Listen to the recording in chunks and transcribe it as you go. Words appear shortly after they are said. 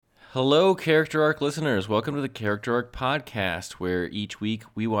Hello, Character Arc listeners. Welcome to the Character Arc podcast, where each week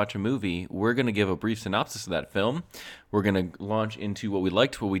we watch a movie. We're going to give a brief synopsis of that film. We're going to launch into what we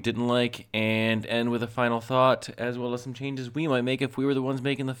liked, what we didn't like, and end with a final thought, as well as some changes we might make if we were the ones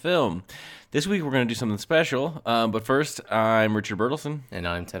making the film. This week we're going to do something special, but first, I'm Richard Bertelson. And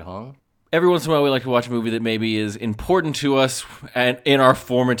I'm Ted Hong. Every once in a while, we like to watch a movie that maybe is important to us and in our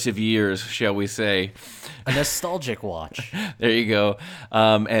formative years, shall we say. A nostalgic watch. There you go.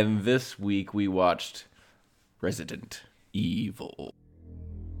 And this week we watched Resident Evil.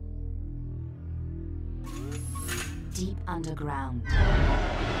 Deep underground,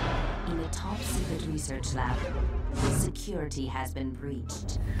 in a top-secret research lab, security has been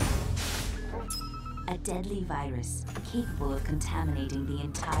breached. A deadly virus capable of contaminating the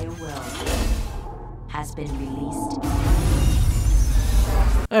entire world has been released.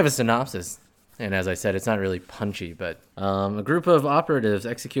 I have a synopsis. And as I said, it's not really punchy, but a group of operatives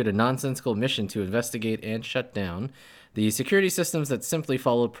execute a nonsensical mission to investigate and shut down the security systems that simply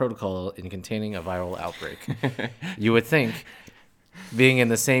followed protocol in containing a viral outbreak. You would think, being in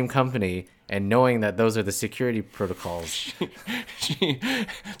the same company and knowing that those are the security protocols.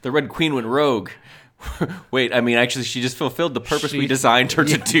 The Red Queen went rogue. Wait, I mean, actually, she just fulfilled the purpose we designed her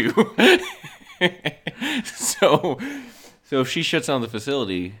to do. So if she shuts down the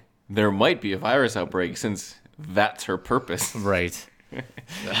facility, there might be a virus outbreak, since that's her purpose. Right.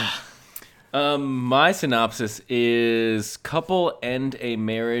 My synopsis is couple end a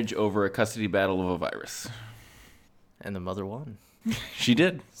marriage over a custody battle of a virus. And the mother won. She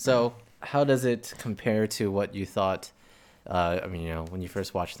did. So how does it compare to what you thought, when you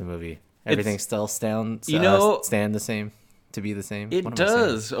first watched the movie? Everything still stand the same? To be the same? It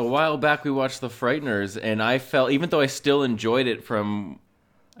does. A while back we watched The Frighteners, and I felt, even though I still enjoyed it,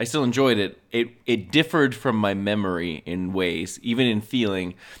 it differed from my memory in ways, even in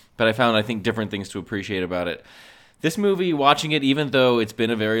feeling, but I found, I think, different things to appreciate about it. This movie, watching it, even though it's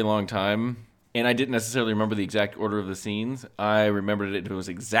been a very long time, and I didn't necessarily remember the exact order of the scenes, I remembered it was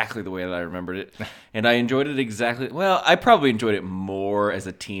exactly the way that I remembered it, and I enjoyed it exactly, well, I probably enjoyed it more as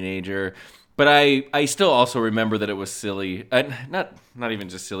a teenager, but I still also remember that it was silly, not even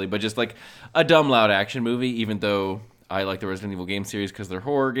just silly, but just like a dumb, loud action movie, even though I like the Resident Evil game series because they're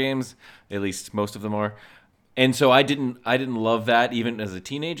horror games, at least most of them are. And so I didn't love that even as a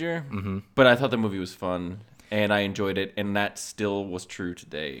teenager, but I thought the movie was fun, and I enjoyed it, and that still was true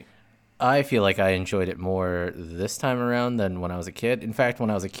today. I feel like I enjoyed it more this time around than when I was a kid. In fact, when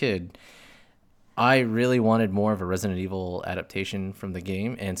I was a kid, I really wanted more of a Resident Evil adaptation from the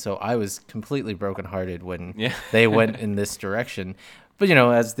game, and so I was completely brokenhearted when they went in this direction. But,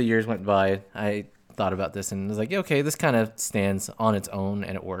 as the years went by, I thought about this and was like, okay, this kind of stands on its own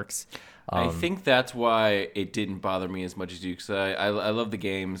and it works. I think that's why it didn't bother me as much as you, because I love the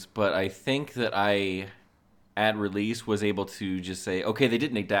games, but I think that I, at release, was able to just say, okay, they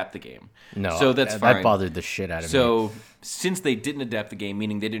didn't adapt the game. No, so that's fine. That bothered the shit out of me. So since they didn't adapt the game,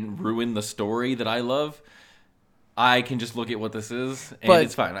 meaning they didn't ruin the story that I love, I can just look at what this is, and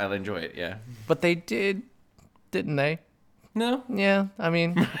it's fine. I'll enjoy it, yeah. But they did, didn't they? No. Yeah,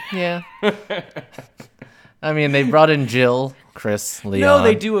 yeah. They brought in Jill, Chris, Leon. No,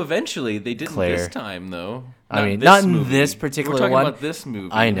 they do eventually. They didn't Claire. This time, though. Not in this particular one. We're talking about this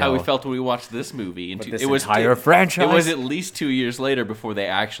movie. I know. How we felt when we watched this movie. It was entire franchise. It was at least 2 years later before they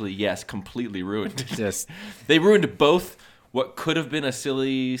actually, completely ruined it. They ruined both what could have been a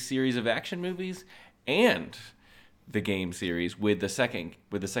silly series of action movies and the game series with the second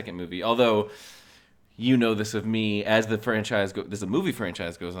movie. Although, you know this of me, as the movie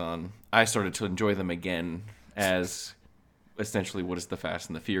franchise goes on, I started to enjoy them again as essentially what is the Fast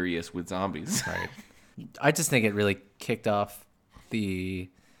and the Furious with zombies. Right. I just think it really kicked off the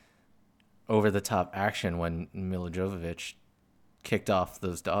over-the-top action when Mila Jovovich kicked off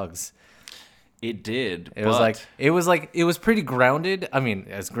those dogs. It did. It was pretty grounded.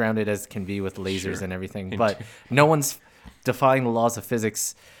 As grounded as can be with lasers and everything. But no one's defying the laws of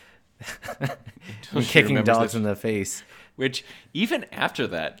physics and kicking dogs in the face. Which, even after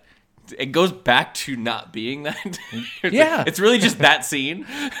that, it goes back to not being that. Yeah. It's really just that scene.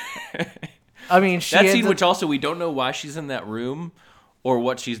 That scene, which also we don't know why she's in that room or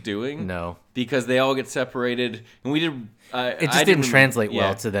what she's doing. No. Because they all get separated. And we did... it just didn't translate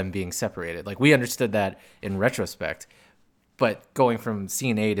well to them being separated. Like, we understood that in retrospect. But going from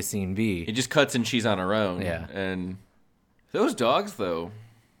scene A to scene B... It just cuts and she's on her own. Yeah. And those dogs, though,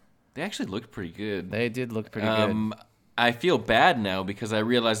 they actually looked pretty good. They did look pretty good. I feel bad now because I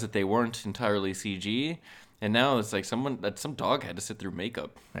realized that they weren't entirely CG. And now it's like some dog had to sit through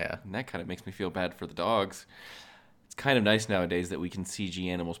makeup. Yeah. And that kind of makes me feel bad for the dogs. kind of nice nowadays that we can CG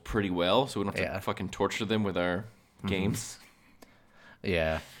animals pretty well, so we don't have Yeah. to fucking torture them with our games.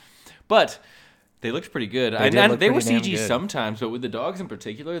 Yeah. But they looked pretty good. They did look They were pretty damn CG good. sometimes, but with the dogs in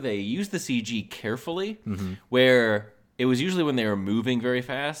particular, they used the CG carefully, Mm-hmm. where it was usually when they were moving very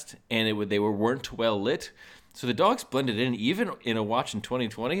fast and they weren't well lit. So the dogs blended in. Even in a watch in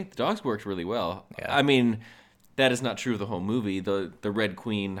 2020, the dogs worked really well. Yeah. I mean, that is not true of the whole movie. The Red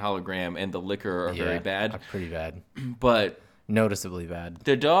Queen hologram and the liquor are very Yeah, bad. Pretty bad. But Noticeably bad.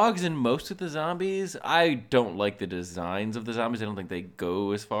 the dogs and most of the zombies, I don't like the designs of the zombies. I don't think they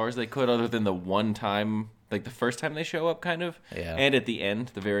go as far as they could, other than the one time, like the first time they show up, kind of. Yeah. And at the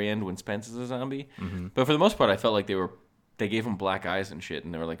end, the very end, when Spence is a zombie. But for the most part, I felt like they gave him black eyes and shit,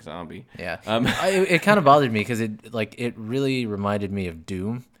 and they were like zombie. Yeah. Um, It kind of bothered me because it really reminded me of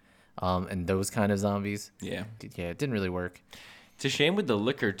Doom, and those kind of zombies. Yeah. Yeah, it didn't really work. It's a shame with the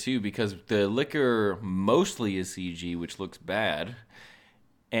liquor, too, because the liquor mostly is CG, which looks bad.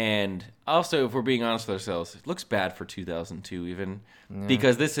 And also, if we're being honest with ourselves, it looks bad for 2002 even.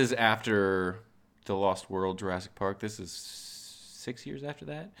 Because this is after The Lost World, Jurassic Park. This is 6 years after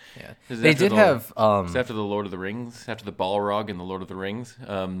that. Yeah. This is They after did the- have It's after the Lord of the Rings, after the Balrog and the Lord of the Rings.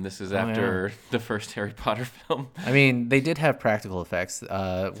 This is after the first Harry Potter film. I mean, they did have practical effects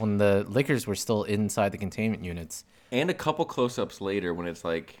when the liquors were still inside the containment units. And a couple close-ups later when it's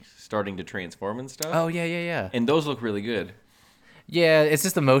like starting to transform and stuff. Oh yeah. And those look really good. Yeah, it's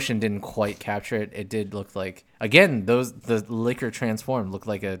just the motion didn't quite capture it. It did look like, again, the liquor transformed looked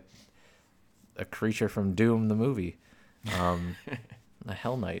like a creature from Doom the movie, a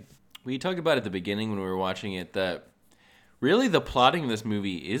Hell Knight. We talked about at the beginning when we were watching it that really the plotting of this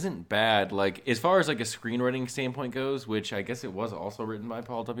movie isn't bad. Like, as far as like a screenwriting standpoint goes, which I guess it was also written by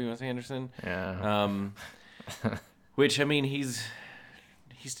Paul W.S. Anderson. Yeah. Which, I mean, he's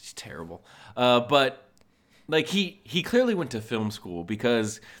terrible. But like he clearly went to film school,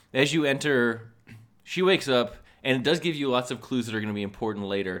 because as you enter, she wakes up, and it does give you lots of clues that are going to be important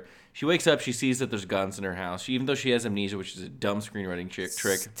later. She wakes up, she sees that there's guns in her house. Even though she has amnesia, which is a dumb screenwriting trick.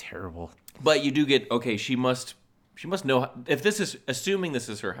 It's terrible. But you do get, okay, she must know, if this is, assuming this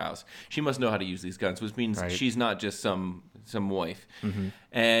is her house, she must know how to use these guns, which means Right. she's not just some wife.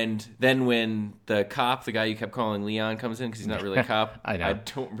 And then when the cop, the guy you kept calling Leon, comes in, because he's not really a cop. I know. I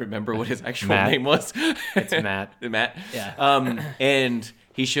don't remember what his actual Matt. name was. It's Matt. Matt. Yeah. And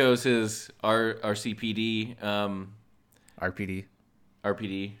he shows his RCPD, RPD.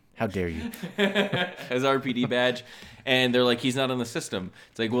 RPD, How dare you? his RPD badge, and they're like, he's not on the system.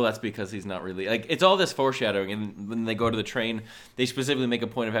 It's like, well, that's because he's not really, like, it's all this foreshadowing. And when they go to the train, they specifically make a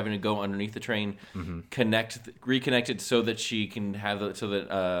point of having to go underneath the train, reconnect it so that she can have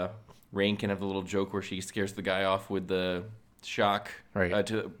Rain can have the little joke where she scares the guy off with the shock, Right.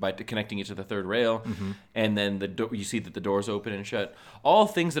 by connecting it to the third rail, and then you see that the doors open and shut. All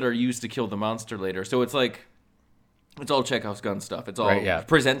things that are used to kill the monster later. So it's like, it's all Chekhov's gun stuff. It's all Right, yeah.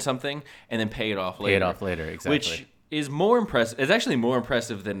 present something and then pay it off later. Pay it off later, exactly. Which is more impressive. It's actually more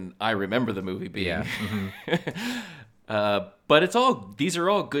impressive than I remember the movie being. Yeah. But these are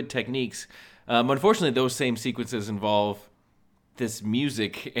all good techniques. Unfortunately, those same sequences involve this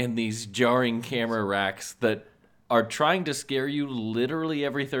music and these jarring camera racks that are trying to scare you literally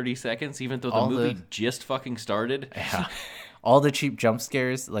every 30 seconds, even though the All movie the- just fucking started. Yeah. All the cheap jump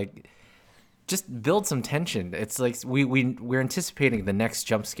scares, like, just build some tension. It's like we're anticipating the next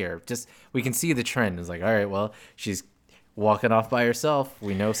jump scare. Just we can see the trend. It's like, all right, well, she's walking off by herself.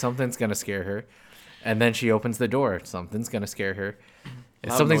 We know something's gonna scare her, and then she opens the door. Something's gonna scare her.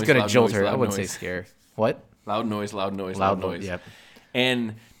 Loud Something's noise, gonna loud jolt noise, her. I loud wouldn't say noise. scare. What? Loud noise, loud noise, Loud loud no- noise. yep.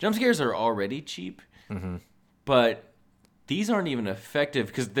 And jump scares are already cheap, but these aren't even effective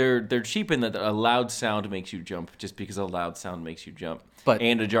because they're cheap in that a loud sound makes you jump, just because a loud sound makes you jump, But-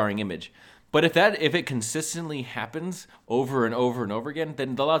 and a jarring image. But if it consistently happens over and over and over again,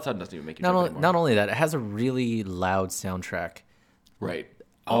 then the loud sound doesn't even make you jump anymore. Not only that, it has a really loud soundtrack Right.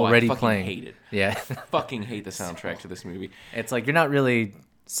 already I fucking playing. hate it. Yeah. Fucking hate the soundtrack to this movie. It's like you're not really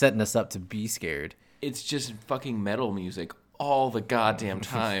setting us up to be scared. It's just fucking metal music all the goddamn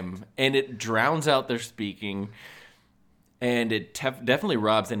time, and it drowns out their speaking, and it definitely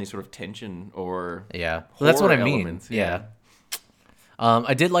robs any sort of tension or Yeah. Well, that's what I horror mean. elements, Yeah.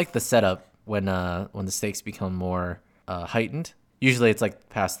 I did like the setup when the stakes become more heightened. Usually it's like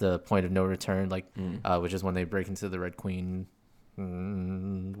past the point of no return, like which is when they break into the Red Queen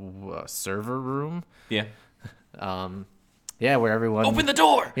server room. Yeah. Yeah, where everyone Open the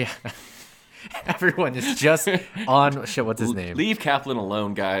door. yeah, Everyone is just on shit. What's his name? Leave Kaplan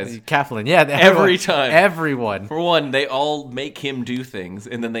alone, guys. Kaplan. Yeah, Every time. Everyone. For one, they all make him do things,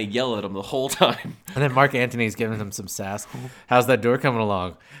 and then they yell at him the whole time. And then Mark Antony's giving him some sass. How's that door coming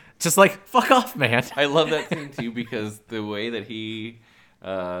along? Just like, fuck off, man. I love that scene too because the way that he,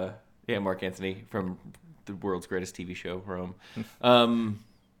 Mark Antony from the world's greatest TV show, Rome,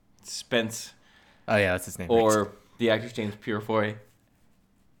 Spence. Oh yeah, that's his name. Or the actor James Purefoy.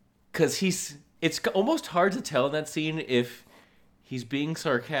 Because it's almost hard to tell in that scene if he's being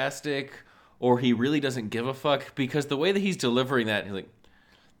sarcastic or he really doesn't give a fuck. Because the way that he's delivering that, he's like,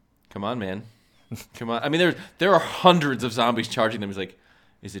 come on, man. Come on. I mean, there are hundreds of zombies charging them. He's like,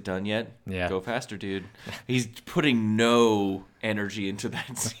 is it done yet? Yeah. Go faster, dude. He's putting no energy into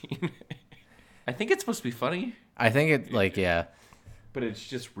that scene. I think it's supposed to be funny. I think it, yeah. But it's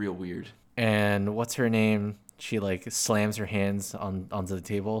just real weird. And what's her name? She, slams her hands onto the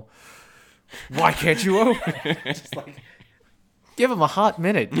table. Why can't you open? Just give him a hot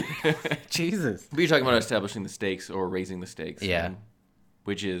minute. Jesus. But you're talking about establishing the stakes or raising the stakes. Yeah.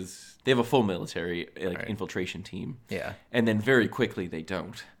 Which is, they have a full military Right. infiltration team. Yeah. And then very quickly they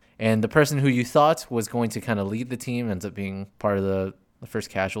don't. And the person who you thought was going to kind of lead the team ends up being part of the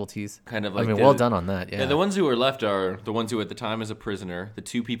first casualties. Kind of like well done on that. Yeah. The ones who are left are the ones who at the time is a prisoner, the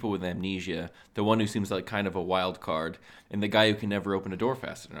two people with amnesia, the one who seems like kind of a wild card, and the guy who can never open a door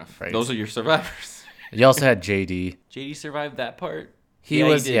fast enough. Right. Those are your survivors. You also had JD. JD survived that part? He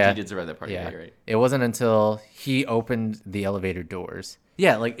did survive that part. Yeah, you're right. It wasn't until he opened the elevator doors.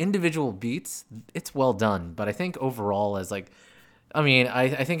 Yeah, individual beats, it's well done. But I think overall I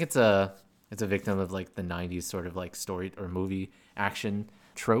think it's a victim of the 90s sort of story or movie action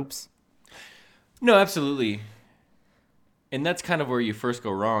tropes. No, absolutely. And that's kind of where you first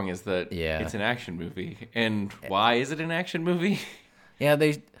go wrong is that it's an action movie. And why is it an action movie? Yeah,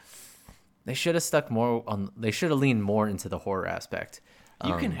 they should have stuck more on. They should have leaned more into the horror aspect.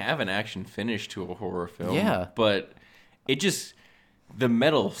 You can have an action finish to a horror film. Yeah. But the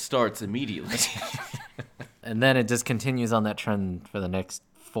metal starts immediately. And then it just continues on that trend for the next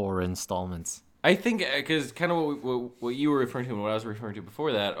 4 installments. I think because kind of what you were referring to and what I was referring to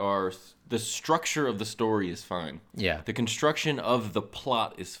before that are the structure of the story is fine. Yeah. The construction of the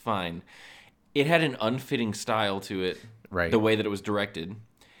plot is fine. It had an unfitting style to it. Right. The way that it was directed.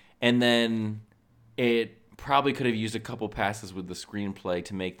 And then it probably could have used a couple passes with the screenplay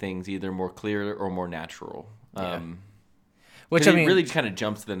to make things either more clear or more natural. Yeah. Which it really kind of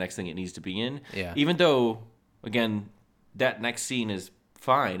jumps to the next thing it needs to be in. Yeah. Even though, again, that next scene is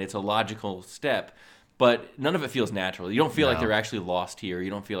fine. It's a logical step. But none of it feels natural. You don't feel like they're actually lost here. You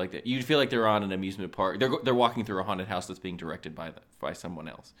don't feel like that. You feel like they're on an amusement park. They're walking through a haunted house that's being directed by someone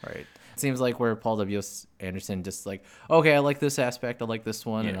else. Right. It seems like where Paul W.S. Anderson just okay, I like this aspect. I like this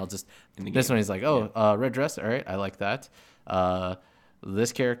one. And I'll just... This one he's like, red dress. All right, I like that.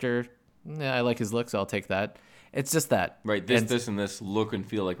 This character, I like his looks. So I'll take that. It's just that. Right. This and this look and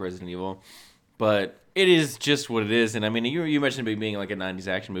feel like Resident Evil. But it is just what it is. And I mean, you mentioned it being like a 90s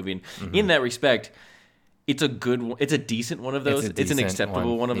action movie. And in that respect... It's a good one. It's a decent one of those. It's an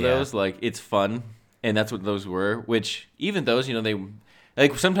acceptable one of those. It's fun, and that's what those were. Which even those, they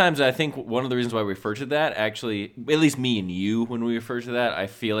sometimes I think one of the reasons why we refer to that actually, at least me and you, when we refer to that, I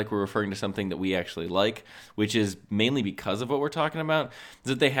feel like we're referring to something that we actually like, which is mainly because of what we're talking about. Is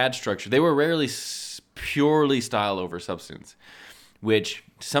that they had structure. They were rarely purely style over substance. Which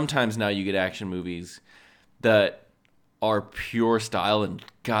sometimes now you get action movies that are pure style and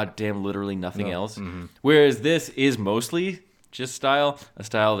goddamn literally nothing else. Mm-hmm. Whereas this is mostly just style, a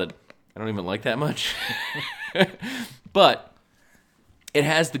style that I don't even like that much. But it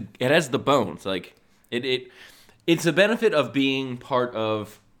has the bones. It's a benefit of being part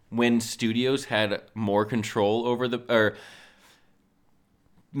of when studios had more control over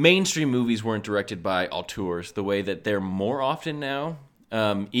mainstream movies weren't directed by auteurs the way that they're more often now.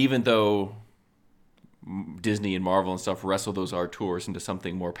 Even though Disney and Marvel and stuff wrestle those auteurs into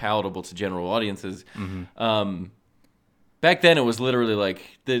something more palatable to general audiences. Mm-hmm. Back then, it was literally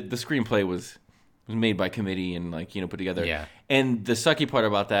the screenplay was made by committee and put together. Yeah. And the sucky part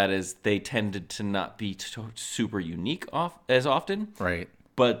about that is they tended to not be super unique as often. Right.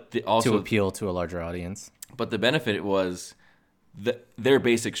 But also to appeal to a larger audience. But the benefit was their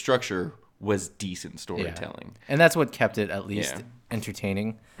basic structure was decent storytelling. Yeah. And that's what kept it at least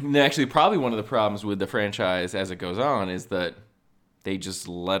entertaining. And actually, probably one of the problems with the franchise as it goes on is that they just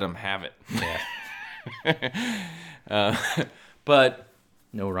let them have it. Yeah. But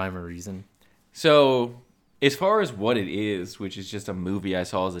no rhyme or reason. So as far as what it is, which is just a movie I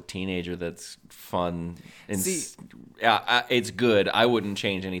saw as a teenager that's fun and it's good. I wouldn't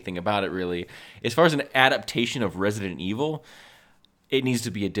change anything about it, really. As far as an adaptation of Resident Evil, it needs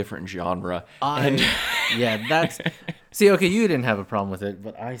to be a different genre. Yeah, that's... See, okay, you didn't have a problem with it,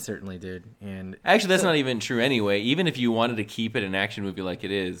 but I certainly did. And actually, that's not even true anyway. Even if you wanted to keep it an action movie like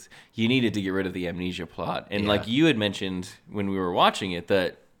it is, you needed to get rid of the amnesia plot. And like you had mentioned when we were watching it,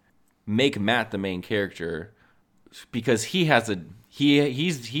 that make Matt the main character because he has an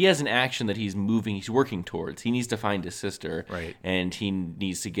action that he's working towards. He needs to find his sister, right? And he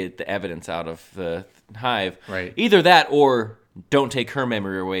needs to get the evidence out of the hive, right? Either that or don't take her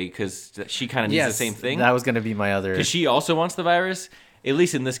memory away because she kind of needs the same thing. That was going to be my other... Because she also wants the virus. At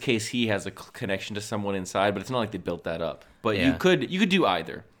least in this case, he has a connection to someone inside, but it's not like they built that up. But you could do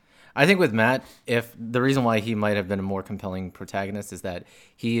either. I think with Matt, if the reason why he might have been a more compelling protagonist is that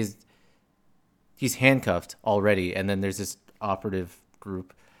he's handcuffed already, and then there's this operative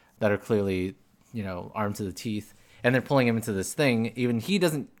group that are clearly, armed to the teeth, and they're pulling him into this thing. Even he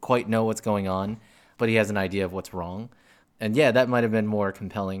doesn't quite know what's going on, but he has an idea of what's wrong. And yeah, that might have been more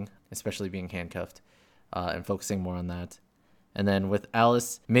compelling, especially being handcuffed, and focusing more on that. And then with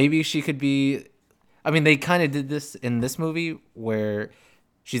Alice, maybe she could be... I mean, they kind of did this in this movie where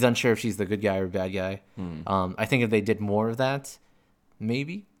she's unsure if she's the good guy or bad guy. I think if they did more of that,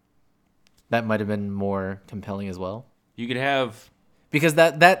 maybe that might have been more compelling as well. You could have... Because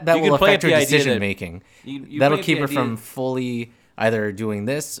that will affect her decision making. That'll keep her from fully... either doing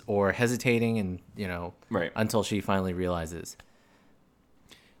this or hesitating and, right. until she finally realizes.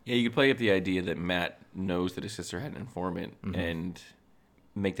 Yeah, you could play up the idea that Matt knows that his sister had an informant and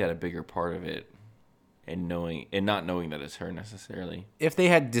make that a bigger part of it and not knowing that it's her necessarily. If they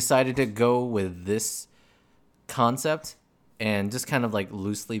had decided to go with this concept and just kind of like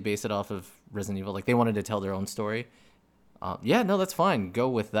loosely base it off of Resident Evil, like they wanted to tell their own story, that's fine. Go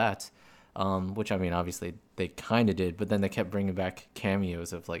with that. Which, I mean, obviously they kind of did, but then they kept bringing back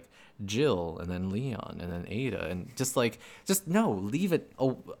cameos of like Jill and then Leon and then Ada and leave it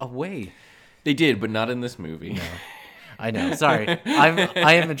away. They did, but not in this movie. No, I know. Sorry.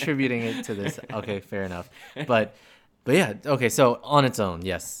 I am attributing it to this. Okay, fair enough. But yeah. Okay. So on its own,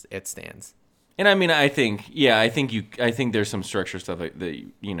 yes, it stands. And I mean, I think there's some structure stuff that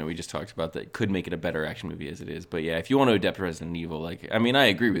we just talked about that could make it a better action movie as it is. But yeah, if you want to adapt Resident Evil, I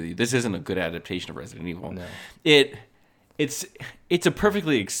agree with you. This isn't a good adaptation of Resident Evil. No. It's a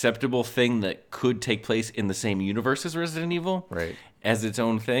perfectly acceptable thing that could take place in the same universe as Resident Evil, right? As its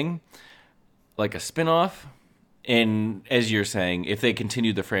own thing, like a spin-off. And as you're saying, if they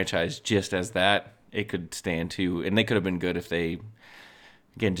continued the franchise just as that, it could stand too. And they could have been good if they...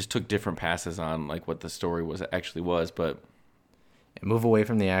 Again, just took different passes on like what the story was, but move away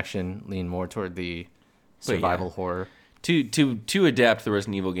from the action, lean more toward the survival horror. To adapt the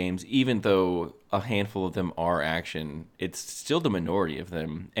Resident Evil games, even though a handful of them are action, it's still the minority of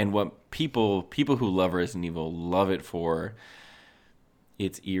them. And what people who love Resident Evil love it for,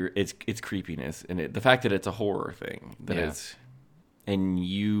 its creepiness and the fact that it's a horror thing there's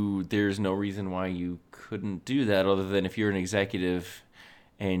no reason why you couldn't do that other than if you're an executive.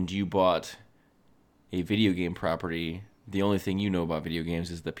 And you bought a video game property, the only thing you know about video games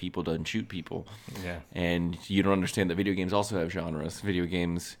is that people don't shoot people. Yeah. And you don't understand that video games also have genres. Video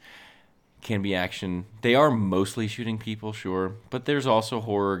games can be action. They are mostly shooting people, sure. But there's also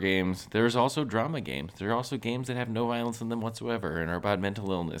horror games. There's also drama games. There are also games that have no violence in them whatsoever and are about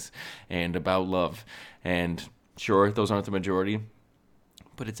mental illness and about love. And sure, those aren't the majority.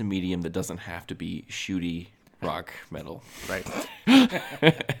 But it's a medium that doesn't have to be shooty rock metal. Right.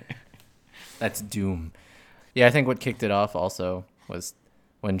 That's Doom. Yeah, I think what kicked it off also was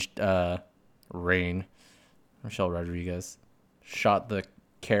when Michelle Rodriguez, shot the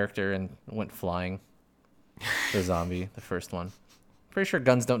character and went flying. The zombie, the first one. Pretty sure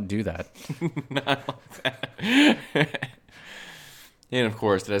guns don't do that. Not like that. And of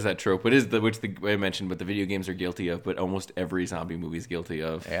course, it has that trope, which I mentioned, but the video games are guilty of, but almost every zombie movie is guilty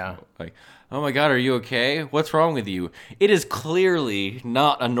of. Yeah. Like, oh my God, are you okay? What's wrong with you? It is clearly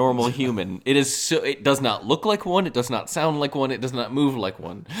not a normal human. It does not look like one. It does not sound like one. It does not move like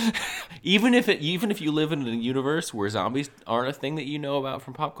one. Even if you live in a universe where zombies aren't a thing that you know about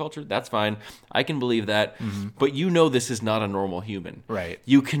from pop culture, that's fine. I can believe that. Mm-hmm. But this is not a normal human. Right.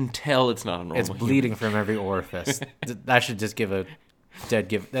 You can tell it's not a normal human. It's bleeding from every orifice. That should just give a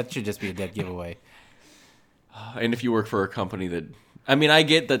that should just be a dead giveaway. And if you work for a company that, I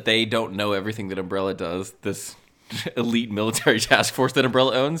get that they don't know everything that Umbrella does, this elite military task force that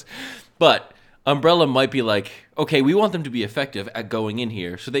Umbrella owns, but Umbrella might be like, okay, we want them to be effective at going in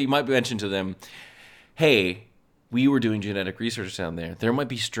here, so they might mention to them, hey, we were doing genetic research down there. There might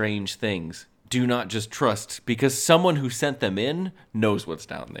be strange things. Do not just trust, because someone who sent them in knows what's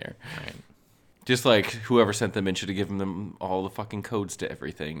down there. Right. Just like whoever sent them in should have given them all the fucking codes to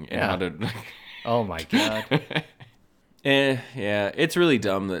everything and how to. Oh my god. Yeah, it's really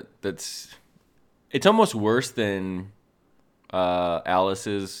dumb. It's almost worse than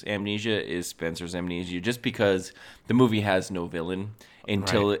Alice's amnesia is Spencer's amnesia, just because the movie has no villain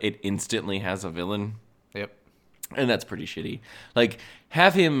until it instantly has a villain. Yep. And that's pretty shitty. Like,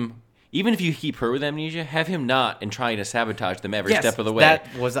 have him, even if you keep her with amnesia, have him not and trying to sabotage them every step of the way.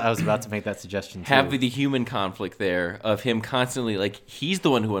 I was about to make that suggestion too. Have the human conflict there of him constantly, like, he's the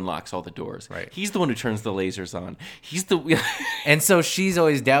one who unlocks all the doors. Right. He's the one who turns the lasers on. He's the... And so she's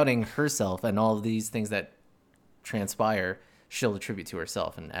always doubting herself, and all of these things that transpire, she'll attribute to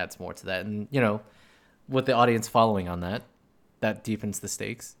herself, and adds more to that. And, with the audience following on that deepens the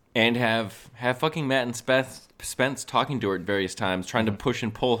stakes. And have fucking Matt and Spence talking to her at various times, trying to push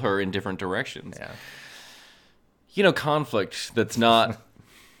and pull her in different directions. Yeah. Conflict that's not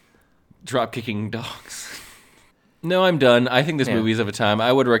drop-kicking dogs. No, I'm done. I think this movie is of a time.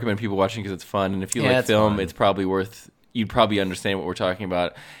 I would recommend people watching because it's fun. And if you like film, it's probably you'd probably understand what we're talking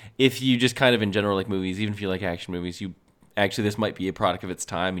about. If you just kind of in general like movies, even if you like action movies, this might be a product of its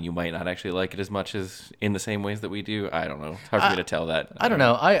time, and you might not actually like it as much as in the same ways that we do. I don't know. It's hard for me to tell that. I don't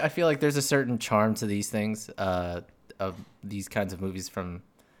know. I feel like there's a certain charm to these things, of these kinds of movies from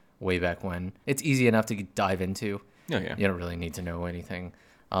way back when. It's easy enough to dive into. Oh, yeah. You don't really need to know anything.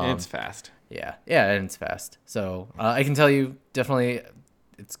 It's fast. Yeah, and it's fast. So I can tell you, definitely,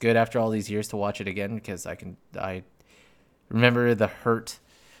 it's good after all these years to watch it again, because I remember the hurt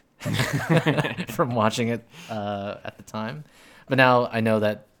from watching it at the time. But now I know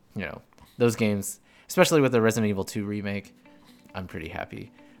that, those games, especially with the Resident Evil 2 remake, I'm pretty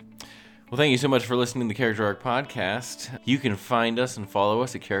happy. Well, thank you so much for listening to the Character Arc podcast. You can find us and follow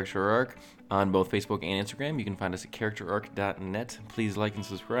us at Character Arc on both Facebook and Instagram. You can find us at characterarc.net. Please like and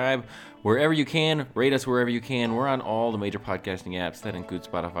subscribe wherever you can. Rate us wherever you can. We're on all the major podcasting apps. That includes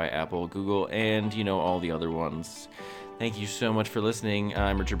Spotify, Apple, Google, and, all the other ones. Thank you so much for listening.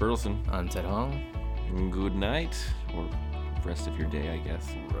 I'm Richard Bertelson. I'm Ted Hong. Good night, or rest of your day, I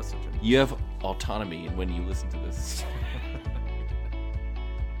guess. You have autonomy when you listen to this.